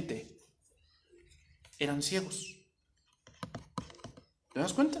espiritualmente eran ciegos. ¿Te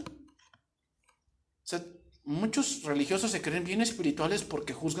das cuenta? O sea, muchos religiosos se creen bien espirituales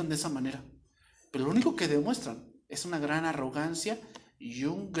porque juzgan de esa manera, pero lo único que demuestran es una gran arrogancia y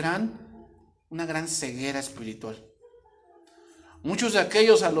una gran ceguera espiritual. Muchos de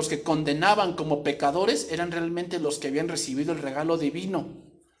aquellos a los que condenaban como pecadores eran realmente los que habían recibido el regalo divino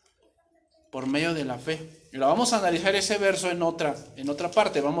por medio de la fe. Y lo vamos a analizar ese verso en otra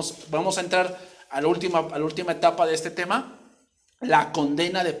parte. Vamos a entrar a la última etapa de este tema, la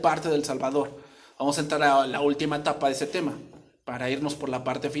condena de parte del Salvador. Vamos a entrar a la última etapa de ese tema para irnos por la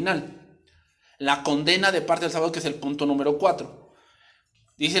parte final. La condena de parte del Salvador, que es el punto número 4.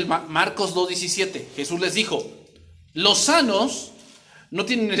 Dice el Marcos 2:17, Jesús les dijo, los sanos no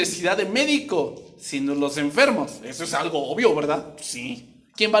tienen necesidad de médico, sino los enfermos. Eso es algo obvio, ¿verdad?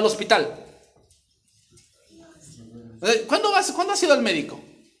 Sí. ¿Quién va al hospital? ¿Cuándo has ido al médico?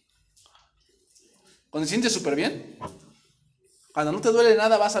 ¿Cuando te sientes súper bien? Cuando no te duele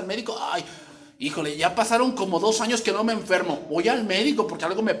nada vas al médico. Ay, híjole, ya pasaron como 2 años que no me enfermo. Voy al médico porque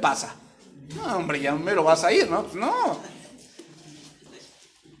algo me pasa. No, hombre, ya me lo vas a ir, ¿no? No.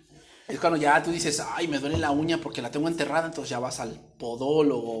 Es cuando ya tú dices, ay, me duele la uña porque la tengo enterrada, entonces ya vas al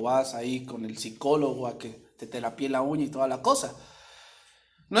podólogo, vas ahí con el psicólogo a que te terapie la uña y toda la cosa.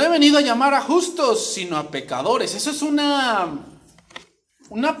 No he venido a llamar a justos, sino a pecadores. Eso es una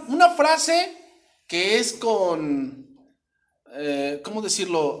frase que es con, ¿cómo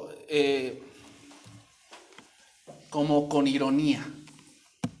decirlo? Como con ironía.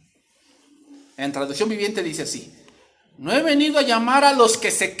 En traducción viviente dice así: no he venido a llamar a los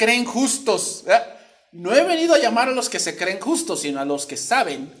que se creen justos. No he venido a llamar a los que se creen justos, sino a los que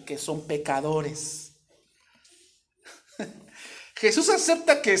saben que son pecadores. Jesús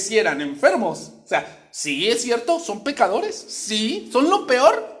acepta que sí eran enfermos. O sea, sí es cierto, son pecadores. Sí, son lo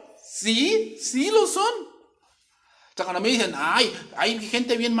peor. Sí, sí lo son. O sea, cuando me dicen, ay, hay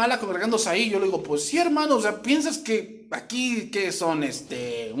gente bien mala congregándose ahí, yo le digo, pues sí, hermano, o sea, ¿piensas que aquí, qué son,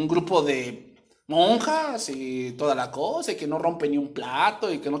 un grupo de monjas y toda la cosa, y que no rompen ni un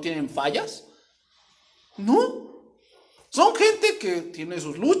plato y que no tienen fallas? No. Son gente que tiene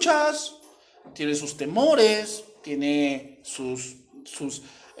sus luchas, tiene sus temores, tiene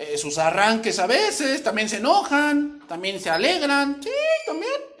sus arranques a veces, también se enojan, también se alegran, sí,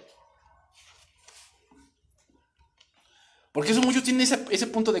 también. Porque eso muchos tienen ese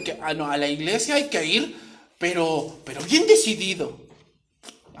punto de que no, a la iglesia hay que ir, pero bien decidido.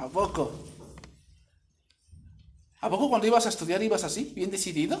 ¿A poco? ¿A poco cuando ibas a estudiar ibas así, bien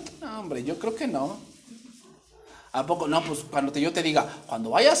decidido? No, hombre, yo creo que no. ¿A poco? No, pues cuando yo te diga, cuando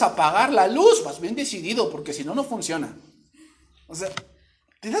vayas a apagar la luz, vas bien decidido, porque si no, no funciona. O sea,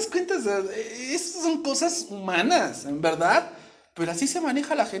 ¿te das cuenta? O sea, esas son cosas humanas, en verdad. Pero así se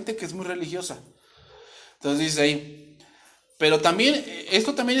maneja la gente que es muy religiosa. Entonces dice ahí, pero también,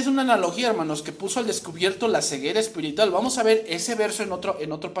 esto también es una analogía, hermanos, que puso al descubierto la ceguera espiritual. Vamos a ver ese verso en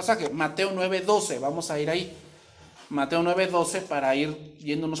otro pasaje, Mateo 9:12, vamos a ir ahí. Mateo 9:12 para ir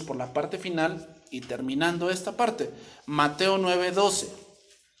yéndonos por la parte final y terminando esta parte. Mateo 9:12.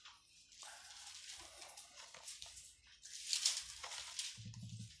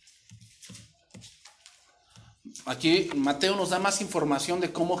 Aquí Mateo nos da más información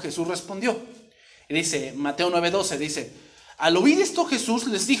de cómo Jesús respondió. Y dice, Mateo 9:12, dice, al oír esto Jesús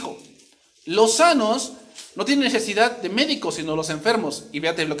les dijo, los sanos no tienen necesidad de médicos, sino los enfermos. Y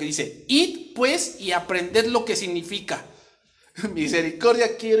fíjate lo que dice, id pues y aprended lo que significa.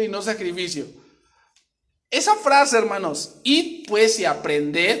 Misericordia quiero y no sacrificio. Esa frase, hermanos, id pues y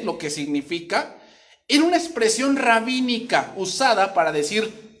aprended lo que significa, era una expresión rabínica usada para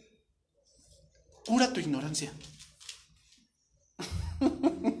decir, cura tu ignorancia.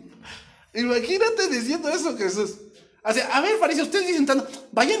 Imagínate diciendo eso, Jesús. O sea, a ver, fariseos, ustedes dicen tanto,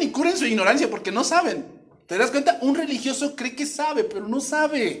 vayan y curen su ignorancia porque no saben. ¿Te das cuenta? Un religioso cree que sabe, pero no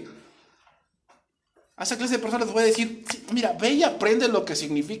sabe. A esa clase de personas les voy a decir, sí, mira, ve y aprende lo que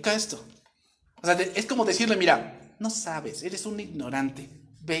significa esto. O sea, es como decirle, mira, no sabes, eres un ignorante.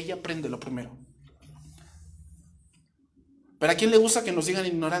 Ve y apréndelo primero. ¿Pero a quién le gusta que nos digan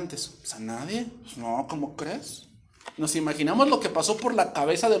ignorantes? Pues a nadie. Pues no, ¿cómo crees? ¿Nos imaginamos lo que pasó por la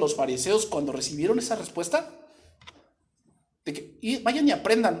cabeza de los fariseos cuando recibieron esa respuesta? De que vayan y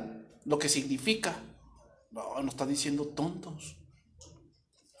aprendan lo que significa. No, nos está diciendo tontos.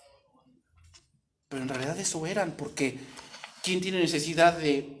 Pero en realidad eso eran, porque ¿quién tiene necesidad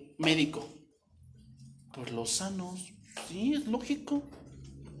de médico? Pues los sanos. Sí, es lógico.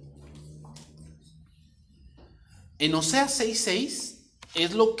 En Oseas 6:6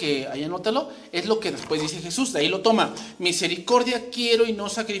 es lo que, ahí anótalo, es lo que después dice Jesús, de ahí lo toma. Misericordia quiero y no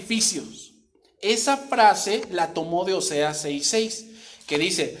sacrificios. Esa frase la tomó de Oseas 6:6, que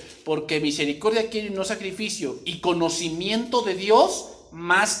dice, porque misericordia quiero y no sacrificio, y conocimiento de Dios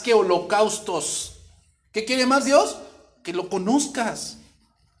más que holocaustos. ¿Qué quiere más Dios? Que lo conozcas.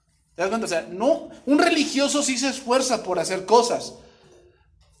 ¿Te das cuenta? O sea, no, un religioso sí se esfuerza por hacer cosas,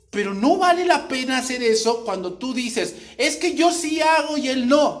 pero no vale la pena hacer eso cuando tú dices, es que yo sí hago y él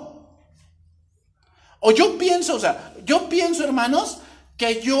no. O yo pienso, hermanos,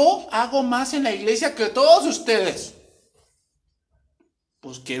 que yo hago más en la iglesia que todos ustedes.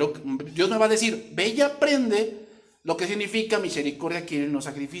 Pues Dios me va a decir, ve y aprende lo que significa misericordia quiero y no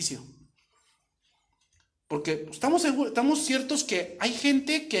sacrificio. Porque estamos ciertos que hay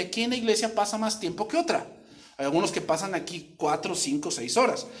gente que aquí en la iglesia pasa más tiempo que otra. Hay algunos que pasan aquí 4, 5, 6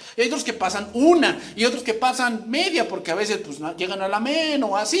 horas. Y hay otros que pasan 1 y otros que pasan media, porque a veces pues, llegan a la amén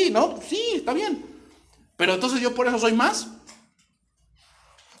o así, ¿no? Pues sí, está bien. Pero entonces yo por eso soy más.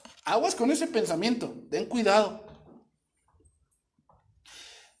 Aguas con ese pensamiento, ten cuidado.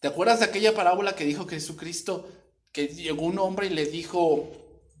 ¿Te acuerdas de aquella parábola que dijo Jesucristo, que llegó un hombre y le dijo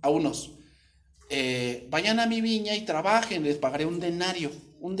a unos, vayan a mi viña y trabajen, les pagaré un denario?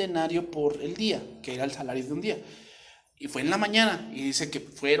 un denario por el día, que era el salario de un día. Y fue en la mañana, y dice que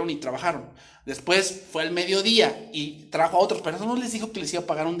fueron y trabajaron. Después fue al mediodía y trajo a otros, pero no les dijo que les iba a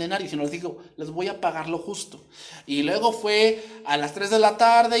pagar un denario, sino les dijo, les voy a pagar lo justo. Y luego fue a las 3 de la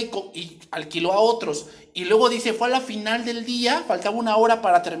tarde y alquiló a otros. Y luego dice, fue a la final del día, faltaba una hora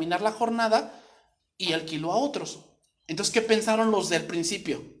para terminar la jornada, y alquiló a otros. Entonces, ¿qué pensaron los del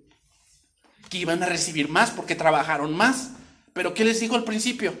principio? Que iban a recibir más porque trabajaron más. ¿Pero qué les dijo al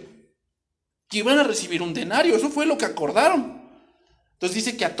principio? Que iban a recibir un denario. Eso fue lo que acordaron. Entonces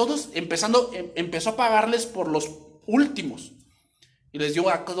dice que a todos, empezó a pagarles por los últimos. Y les dio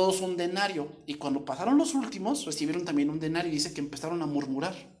a todos un denario. Y cuando pasaron los últimos, recibieron también un denario. Y dice que empezaron a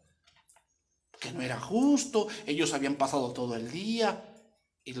murmurar. Que no era justo. Ellos habían pasado todo el día.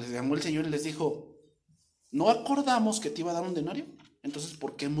 Y les llamó el Señor y les dijo, ¿no acordamos que te iba a dar un denario? Entonces,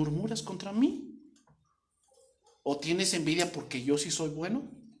 ¿por qué murmuras contra mí? ¿O tienes envidia porque yo sí soy bueno?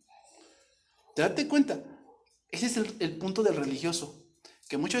 ¿Te das cuenta? Ese es el punto del religioso,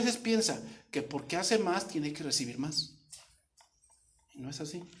 que muchas veces piensa que porque hace más tiene que recibir más. Y no es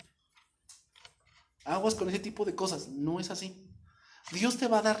así. Aguas con ese tipo de cosas, no es así. Dios te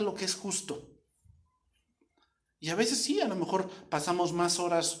va a dar lo que es justo. Y a veces sí, a lo mejor pasamos más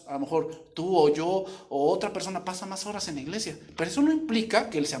horas, a lo mejor tú o yo o otra persona pasa más horas en la iglesia, pero eso no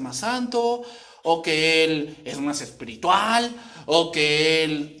implica que Él sea más santo, o que Él es más espiritual, o que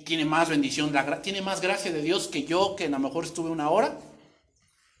Él tiene más bendición, tiene más gracia de Dios que yo, que a lo mejor estuve una hora,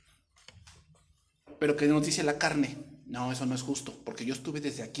 pero que nos dice la carne, no, eso no es justo, porque yo estuve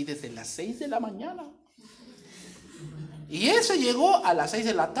desde aquí, desde las 6 de la mañana, y ese llegó a las 6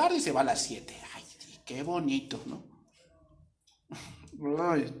 de la tarde y se va a las 7. Ay, qué bonito, ¿no?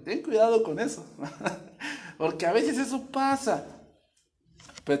 Ay, ten cuidado con eso, porque a veces eso pasa.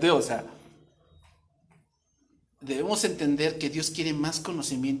 Pero o sea, debemos entender que Dios quiere más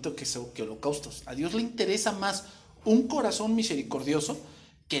conocimiento que holocaustos. A Dios le interesa más un corazón misericordioso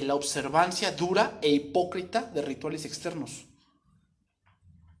que la observancia dura e hipócrita de rituales externos.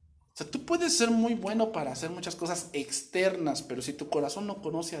 O sea, tú puedes ser muy bueno para hacer muchas cosas externas, pero si tu corazón no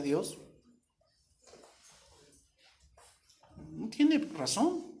conoce a Dios, no tiene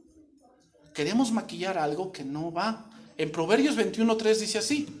razón. Queremos maquillar algo que no va. En Proverbios 21:3 dice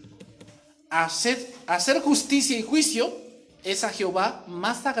así: hacer justicia y juicio es a Jehová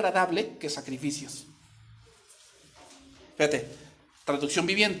más agradable que sacrificios. Fíjate, traducción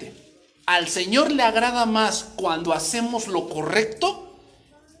viviente. Al Señor le agrada más cuando hacemos lo correcto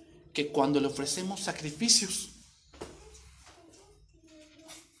que cuando le ofrecemos sacrificios.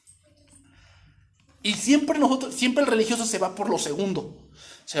 Y siempre el religioso se va por lo segundo.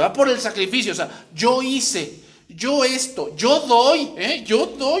 Se va por el sacrificio. O sea, yo hice, yo esto, yo doy,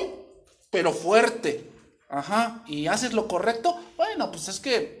 pero fuerte. Ajá. ¿Y haces lo correcto? Bueno, pues es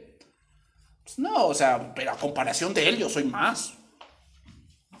que, pues no, o sea, pero a comparación de él yo soy más.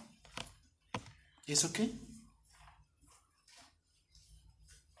 ¿Y eso qué?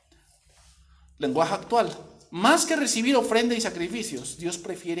 Lenguaje actual. Más que recibir ofrenda y sacrificios, Dios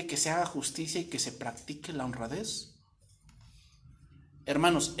prefiere que se haga justicia y que se practique la honradez.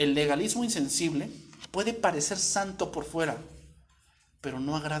 Hermanos, el legalismo insensible puede parecer santo por fuera, pero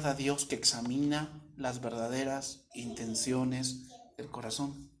no agrada a Dios, que examina las verdaderas intenciones del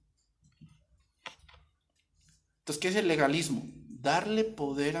corazón. Entonces, ¿qué es el legalismo? Darle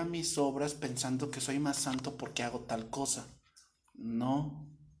poder a mis obras pensando que soy más santo porque hago tal cosa. No.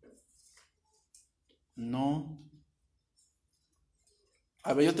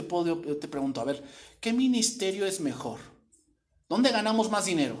 A ver, yo te pregunto, a ver, ¿qué ministerio es mejor? ¿Dónde ganamos más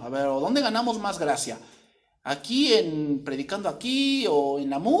dinero? A ver, ¿o dónde ganamos más gracia? ¿Aquí predicando aquí, o en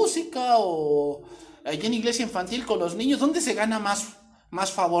la música, o allí en iglesia infantil con los niños? ¿Dónde se gana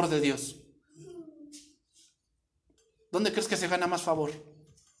más favor de Dios? ¿Dónde crees que se gana más favor?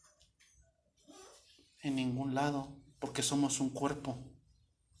 En ningún lado, porque somos un cuerpo.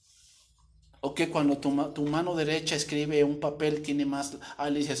 O que cuando tu mano derecha escribe un papel tiene más,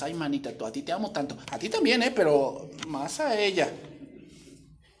 le dices, ay manita, a ti te amo tanto, a ti también, pero más a ella.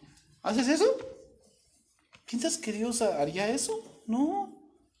 ¿Haces eso? ¿Piensas que Dios haría eso? No.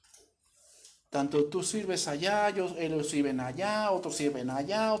 Tanto tú sirves allá, ellos sirven allá, otros sirven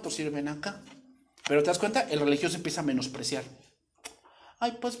allá, otros sirven acá. Pero te das cuenta, el religioso empieza a menospreciar.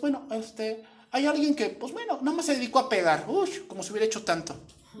 Ay, pues bueno, hay alguien que, pues bueno, nada más se dedicó a pegar, como si hubiera hecho tanto.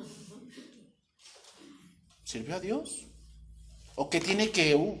 ¿Sirvió a Dios? ¿O que tiene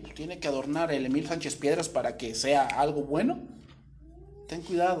que adornar el Emil Sánchez Piedras para que sea algo bueno? Ten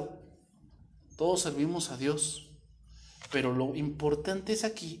cuidado. Todos servimos a Dios. Pero lo importante es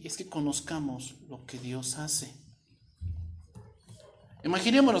que conozcamos lo que Dios hace.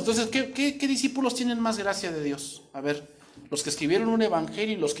 Imaginémonos, entonces, ¿qué discípulos tienen más gracia de Dios? A ver, los que escribieron un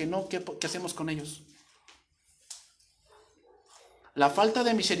evangelio y los que no, ¿qué hacemos con ellos? La falta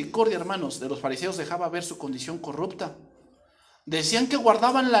de misericordia, hermanos, de los fariseos dejaba ver su condición corrupta. Decían que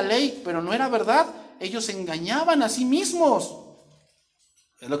guardaban la ley, pero no era verdad. Ellos se engañaban a sí mismos.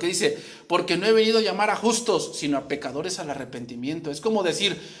 Es lo que dice, porque no he venido a llamar a justos, sino a pecadores al arrepentimiento. Es como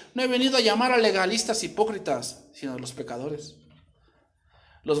decir, no he venido a llamar a legalistas hipócritas, sino a los pecadores.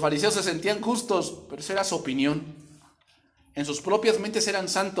 Los fariseos se sentían justos, pero esa era su opinión. En sus propias mentes eran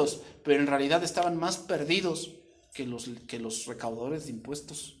santos, pero en realidad estaban más perdidos que los recaudadores de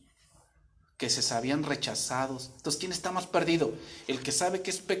impuestos, que se sabían rechazados. Entonces, ¿quién está más perdido? ¿El que sabe que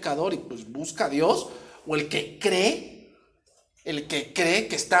es pecador y pues busca a Dios? ¿O el que cree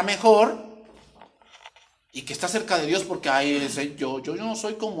que está mejor y que está cerca de Dios porque yo no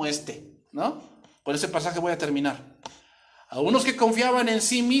soy como ¿no? Con ese pasaje voy a terminar. A unos que confiaban en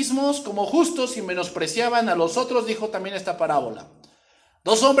sí mismos como justos y menospreciaban a los otros, dijo también esta parábola.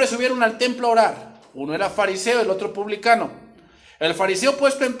 2 hombres subieron al templo a orar. Uno era fariseo, el otro publicano. El fariseo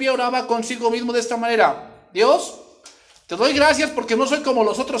puesto en pie oraba consigo mismo de esta manera: Dios, te doy gracias porque no soy como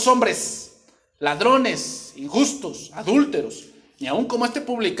los otros hombres, ladrones, injustos, adúlteros, ni aun como este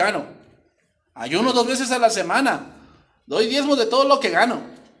publicano. Ayuno 2 veces a la semana, doy diezmos de todo lo que gano.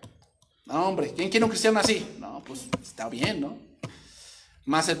 No, hombre, ¿quién quiere un cristiano así? No, pues está bien, ¿no?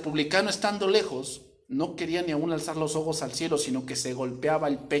 Mas el publicano, estando lejos, no quería ni aún alzar los ojos al cielo, sino que se golpeaba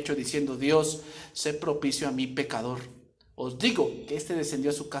el pecho diciendo: Dios, sé propicio a mí pecador. Os digo que este descendió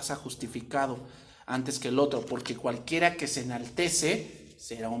a su casa justificado antes que el otro, porque cualquiera que se enaltece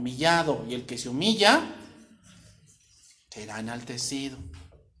será humillado, y el que se humilla será enaltecido.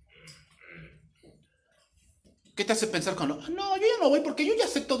 ¿Qué te hace pensar con no, yo ya no voy porque yo ya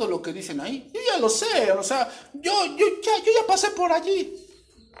sé todo lo que dicen ahí? Yo ya lo sé, o sea, yo ya pasé por allí.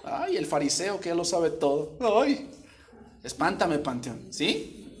 Ay, el fariseo que ya lo sabe todo. Ay, espántame, panteón,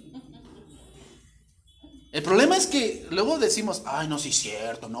 ¿sí? El problema es que luego decimos, ay, no, sí es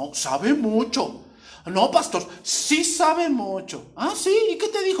cierto, no, sabe mucho. No, pastor, sí sabe mucho. Ah, sí, ¿y qué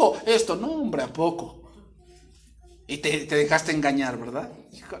te dijo? Esto, no, hombre, ¿a poco? Y te dejaste engañar, ¿verdad?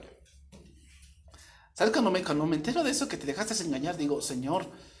 Híjole. ¿Sabes? Cuando me entero de eso, que te dejaste engañar, digo,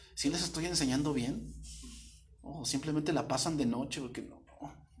 Señor, ¿sí les estoy enseñando bien? O simplemente la pasan de noche, porque no.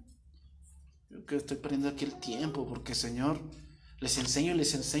 Yo que estoy perdiendo aquí el tiempo, porque Señor, les enseño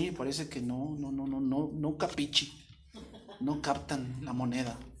y parece que no capichi, no captan la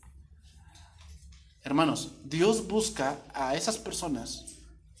moneda. Hermanos, Dios busca a esas personas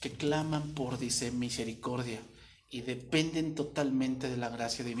que claman por, dice, misericordia y dependen totalmente de la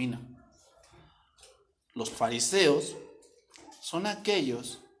gracia divina. Los fariseos son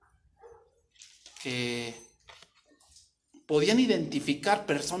aquellos que podían identificar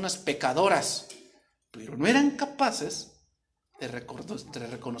personas pecadoras, pero no eran capaces de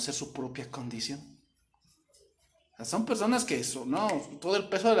reconocer su propia condición. O sea, son personas que todo el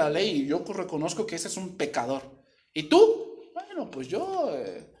peso de la ley, y yo reconozco que ese es un pecador. ¿Y tú? Bueno, pues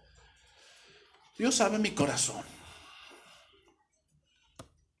Dios sabe mi corazón.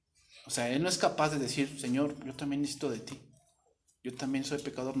 O sea, él no es capaz de decir, Señor, yo también necesito de ti. Yo también soy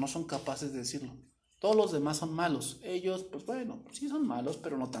pecador. No son capaces de decirlo. Todos los demás son malos. Ellos, pues bueno, sí son malos,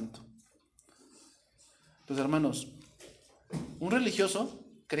 pero no tanto. Pues hermanos, un religioso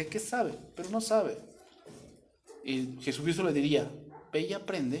cree que sabe, pero no sabe. Y Jesucristo le diría, ve y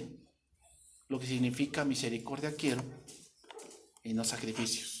aprende lo que significa misericordia quiero y no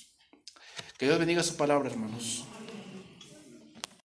sacrificios. Que Dios bendiga su palabra, hermanos.